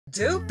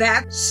Do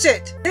that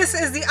shit. This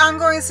is the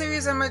ongoing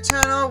series on my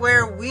channel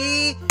where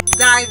we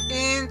dive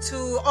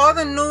into all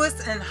the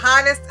newest and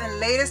hottest and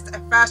latest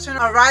fashion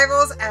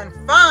arrivals and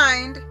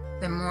find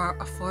the more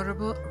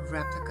affordable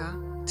replica,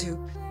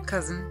 dupe,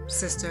 cousin,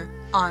 sister,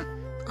 aunt,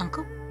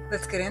 uncle.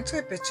 Let's get into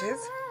it, bitches.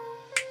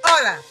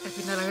 Hola! El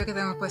itinerario que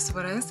tengo puesto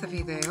para este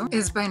video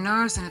is by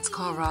NARS and it's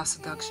called Raw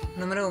Seduction.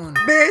 Número uno.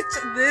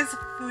 Bitch, this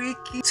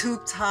freaky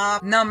tube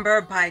top number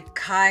by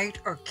Khaite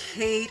or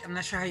Kate. I'm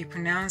not sure how you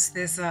pronounce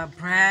this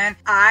brand.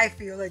 I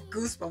feel like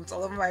goosebumps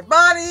all over my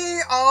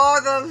body.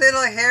 All the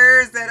little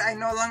hairs that I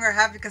no longer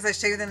have because I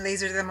shaved and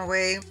lasered them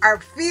away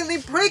are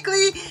feeling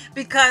prickly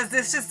because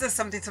this just does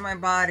something to my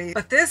body.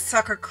 But this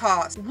sucker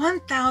costs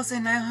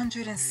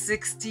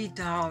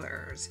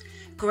 $1,960.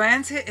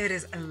 Granted, it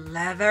is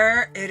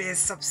leather, it is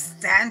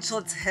substantial,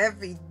 it's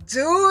heavy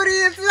duty,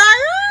 it's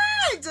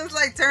like, it just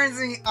like turns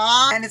me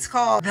on. And it's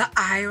called the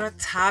Ira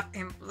top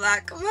in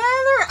black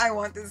leather. I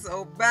want this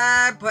so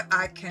bad, but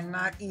I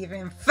cannot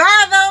even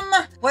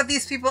fathom what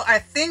these people are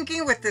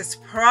thinking with this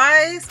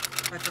price.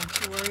 But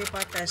don't you worry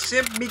about that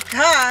shit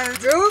because,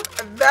 dude,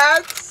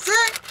 that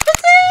shit.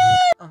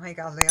 Oh my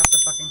God, lay off the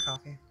fucking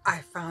coffee.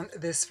 I found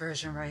this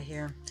version right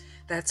here.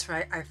 That's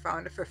right, I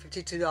found it for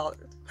 $52.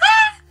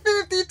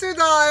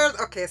 $52.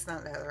 Okay, it's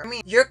not leather. I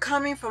mean, you're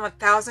coming from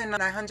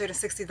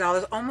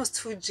 $1,960, almost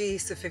 2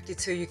 G's to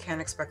 52. You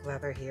can't expect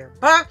leather here,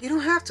 but you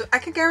don't have to. I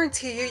can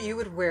guarantee you, you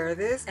would wear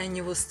this and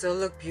you will still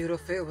look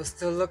beautiful. It will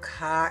still look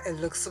hot. It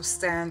looks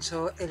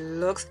substantial. It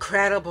looks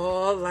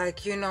credible.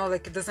 Like, you know,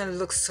 like it doesn't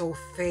look so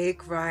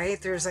fake,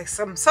 right? There's like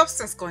some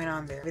substance going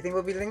on there. Everything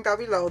will be linked down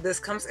below. This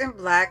comes in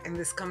black and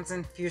this comes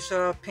in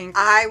fuchsia pink.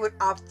 I would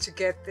opt to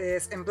get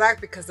this in black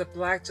because the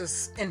black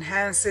just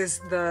enhances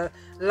the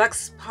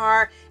luxe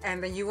part,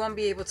 and then you won't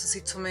be able to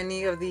see too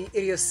many of the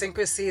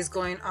idiosyncrasies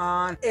going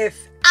on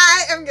if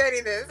I am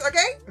getting this,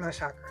 okay? No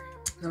shocker.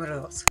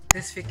 Número dos.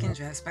 This freaking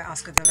dress by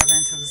Isabel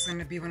Marant Lelia is going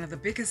to be one of the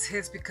biggest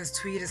hits because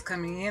tweed is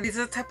coming in. These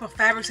are the type of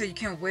fabrics that you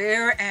can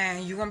wear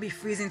and you won't be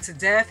freezing to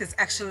death. It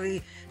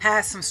actually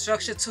has some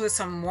structure to it,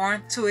 some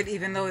warmth to it,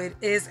 even though it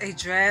is a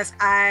dress.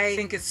 I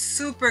think it's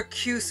super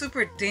cute,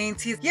 super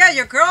dainty. Yeah,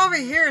 your girl over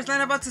here is not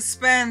about to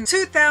spend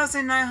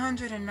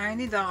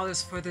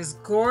 $2,990 for this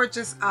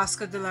gorgeous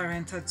Isabel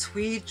Marant Lelia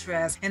tweed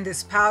dress in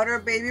this powder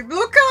baby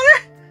blue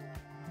color.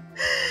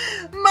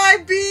 My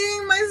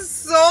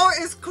soul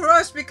is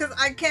crushed because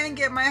I can't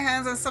get my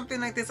hands on something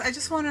like this. I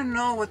just want to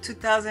know what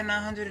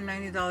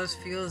 $2,990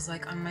 feels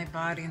like on my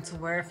body and to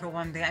wear it for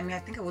one day. I mean, I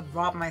think I would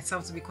rob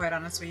myself, to be quite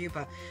honest with you,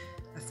 but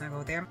let's not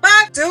go there.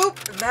 But dupe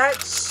that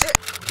shit,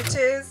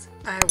 bitches.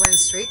 I went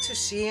straight to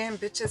Shein,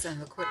 bitches, and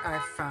look what I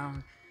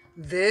found.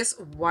 This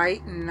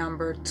white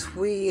number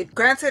tweed.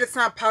 Granted, it's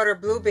not powder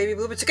blue, baby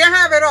blue, but you can't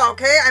have it all,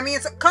 okay? I mean,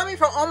 it's coming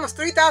for almost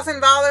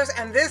 $3,000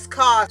 and this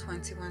cost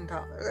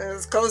 $21.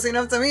 It's close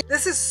enough to me.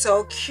 This is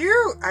so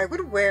cute. I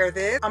would wear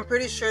this. I'm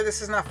pretty sure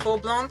this is not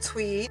full-blown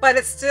tweed, but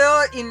it's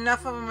still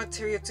enough of a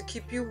material to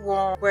keep you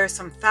warm. Wear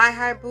some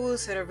thigh-high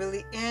boots that are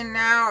really in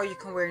now, or you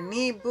can wear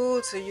knee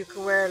boots, or you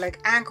can wear like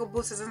ankle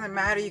boots. It doesn't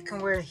matter. You can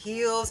wear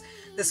heels.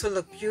 This would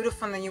look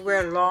beautiful, and then you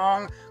wear a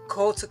long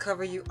coat to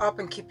cover you up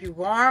and keep you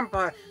warm.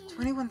 But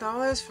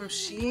 $21 from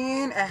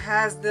Shein. It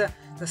has the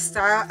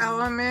style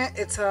element.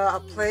 It's a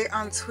play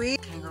on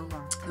tweed. Can't go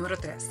wrong. Número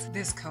tres.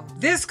 This coat.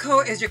 This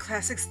coat is your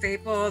classic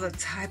staple, the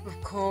type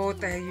of coat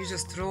that you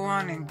just throw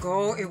on and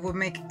go. It will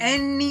make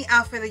any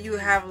outfit that you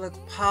have look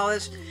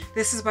polished.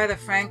 This is by the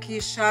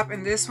Frankie shop,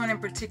 and this one in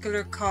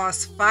particular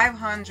costs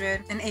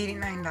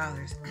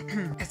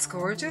 $589. It's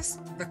gorgeous.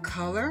 The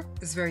color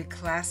is very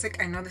classic.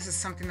 I know this is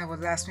something that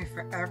would last me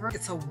forever.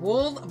 It's a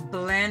wool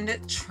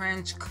blended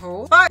trench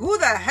coat, but who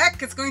the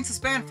heck is going to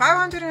spend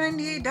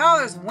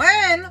 $598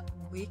 when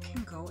we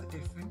can go a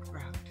different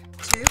route?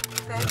 Dupe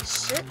that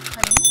shit,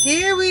 honey.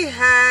 Here we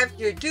have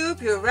your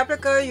dupe, your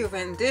replica, your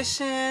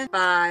rendition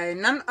by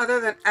none other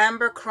than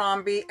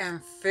Abercrombie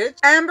and Fitch.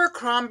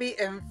 Abercrombie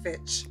and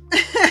Fitch.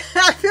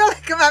 I feel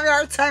like I'm having a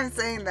hard time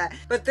saying that.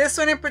 But this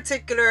one in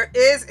particular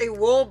is a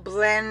wool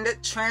blend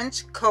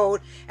trench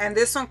coat, and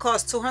this one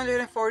costs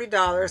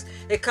 $240.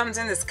 It comes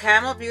in this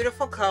camel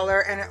beautiful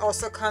color, and it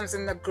also comes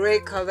in the gray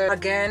color.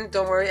 Again,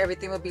 don't worry,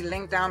 everything will be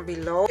linked down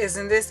below.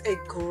 Isn't this a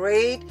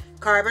great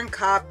carbon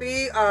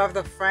copy of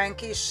the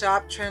Frankie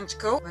shop trench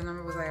coat? What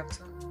number was I up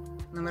to?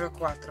 Numero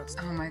 4.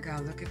 Oh my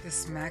God, look at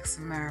this Max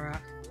Mara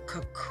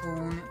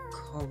cocoon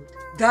coat.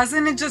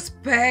 Doesn't it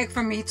just beg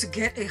for me to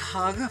get a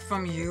hug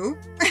from you?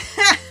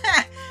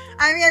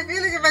 I mean, I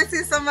feel like if I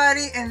see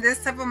somebody in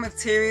this type of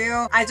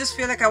material, I just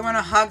feel like I want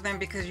to hug them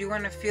because you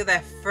want to feel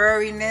that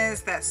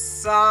furriness, that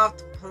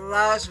soft,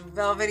 plush,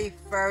 velvety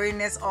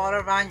furriness all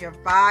around your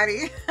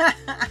body.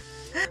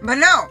 But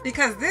no,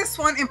 because this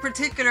one in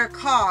particular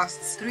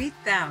costs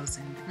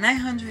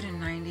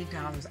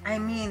 $3,990. I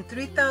mean,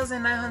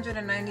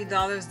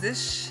 $3,990.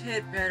 This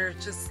shit better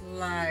just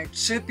like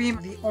should be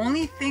the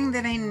only thing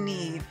that I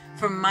need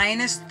for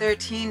minus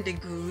 13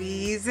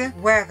 degrees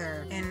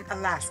weather in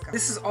Alaska.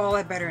 This is all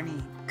I better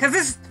need. because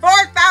it's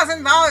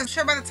 $4,000. I'm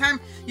sure by the time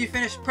you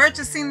finish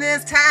purchasing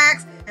this,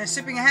 tax and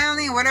shipping and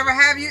handling, whatever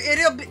have you,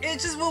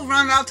 it just will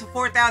run out to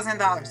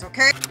 $4,000.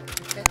 Okay.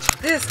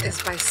 This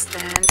is by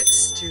Stand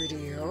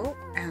Studio,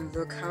 and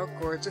look how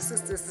gorgeous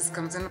is this. This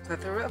comes in a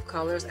plethora of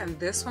colors, and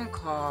this one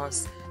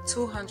costs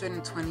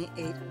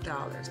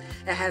 $228.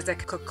 It has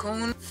that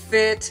cocoon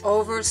fit,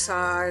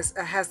 oversized.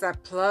 It has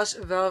that plush,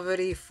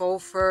 velvety,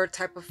 faux fur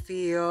type of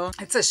feel.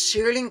 It's a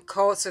shearling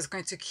coat, so it's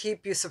going to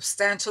keep you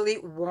substantially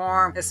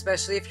warm,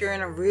 especially if you're in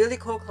a really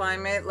cold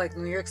climate like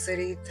New York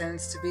City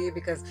tends to be,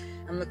 because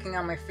I'm looking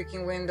out my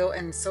freaking window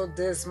and it's so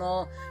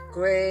dismal,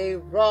 gray,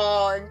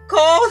 raw, and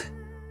cold.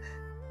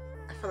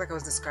 I feel like I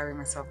was describing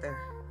myself there.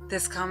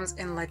 This comes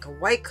in like a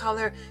white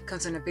color,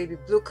 comes in a baby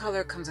blue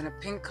color, comes in a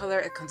pink color,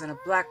 it comes in a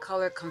black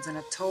color, comes in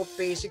a taupe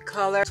beige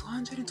color.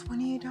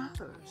 $228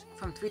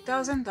 from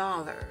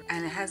 $3,000,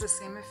 and it has the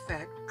same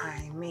effect.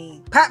 I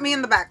mean, pat me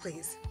in the back,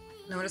 please.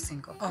 Note a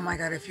single. Oh my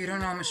god, if you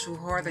don't know I'm a shoe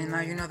whore, then now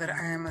you know that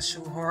I am a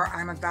shoe whore.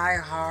 I'm a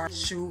die-hard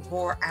shoe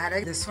whore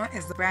addict. This one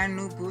is the brand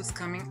new boots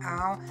coming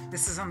out.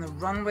 This is on the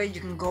runway. You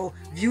can go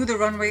view the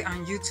runway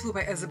on YouTube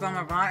by Isabel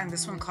Marant, and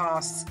this one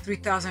costs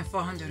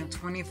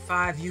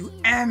 $3,425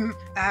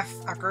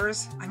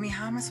 UMF-fuckers. I mean,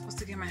 how am I supposed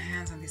to get my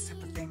hands on these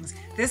type of things?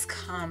 This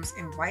comes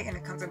in white and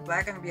it comes in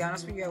black, and to be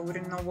honest with you, I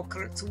wouldn't know what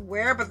color to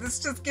wear, but this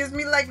just gives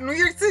me like New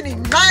York City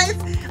nice.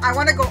 I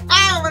want to go out,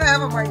 I want to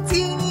have a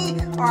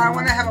martini, or I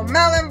want to have a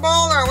melon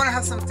bowl, or I want to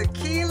have some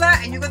tequila,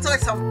 and you go to like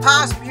some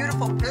posh,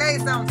 beautiful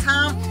place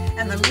downtown,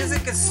 and the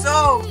music is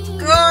so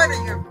good,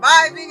 and you're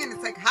vibing, and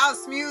it's like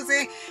house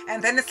music,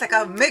 and then it's like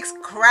a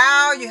mixed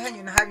crowd. You have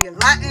your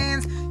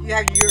Latins, you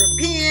have your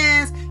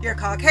Europeans, your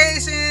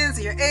Caucasians,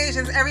 your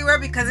Asians, everywhere,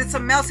 because it's a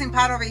melting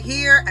pot over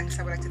here. At least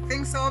I would like to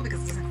think so,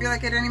 because it doesn't feel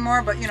like it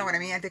anymore, but you know what I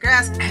mean. I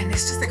digress. And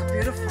it's just like a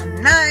beautiful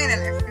night,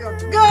 and I feel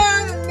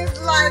good, and it's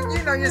like,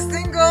 you know, you're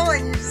single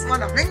and you just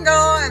want to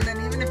mingle, and then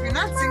even if you're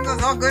not single,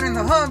 it's all good in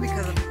the hood,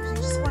 because you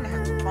just want to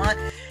have fun.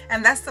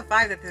 And that's the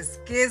vibe that this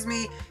gives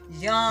me.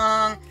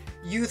 Young,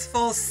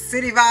 youthful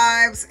city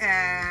vibes.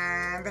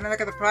 And then I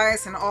look at the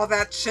price, and all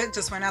that shit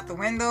just went out the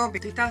window.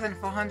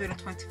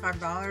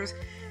 $3,425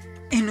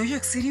 in New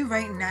York City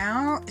right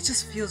now. It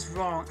just feels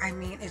wrong. I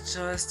mean, it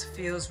just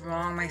feels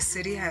wrong. My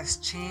city has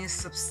changed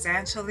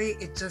substantially.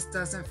 It just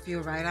doesn't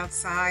feel right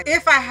outside.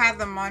 If I had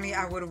the money,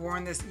 I would have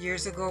worn this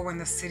years ago when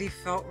the city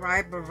felt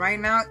right. But right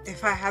now,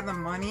 if I had the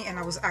money and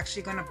I was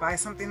actually gonna buy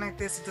something like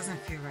this, it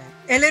doesn't feel right.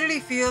 It literally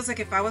feels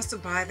like if I was to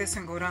buy this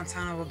and go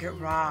downtown, I will get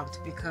robbed,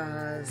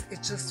 because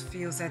it just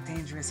feels that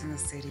dangerous in the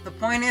city. The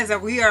point is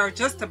that we are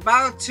just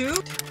about to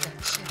take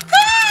that shit.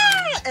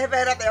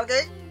 Espérate,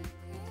 okay?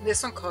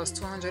 This one costs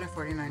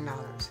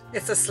 $249.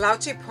 It's a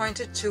slouchy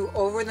pointed toe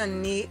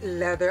over-the-knee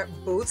leather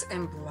boots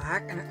in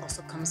black, and it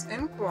also comes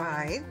in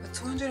white. But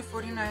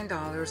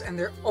 $249, and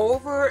they're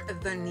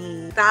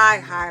over-the-knee,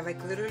 thigh-high, like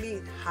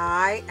literally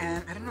high.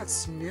 And I don't know,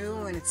 it's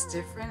new and it's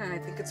different, and I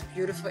think it's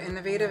beautiful,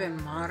 innovative,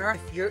 and modern.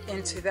 If you're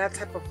into that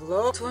type of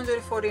look,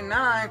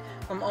 $249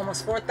 from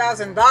almost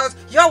 $4,000.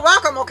 You're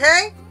welcome,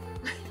 okay?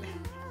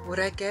 Would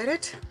I get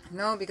it?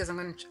 No, because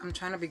I'm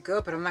trying to be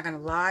good, but I'm not gonna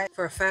lie.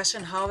 For a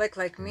fashion holic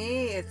like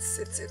me,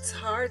 it's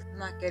hard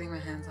not getting my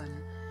hands on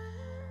it.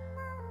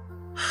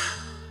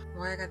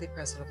 Why I got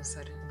depressed all of a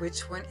sudden?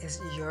 Which one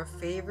is your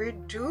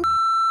favorite dupe?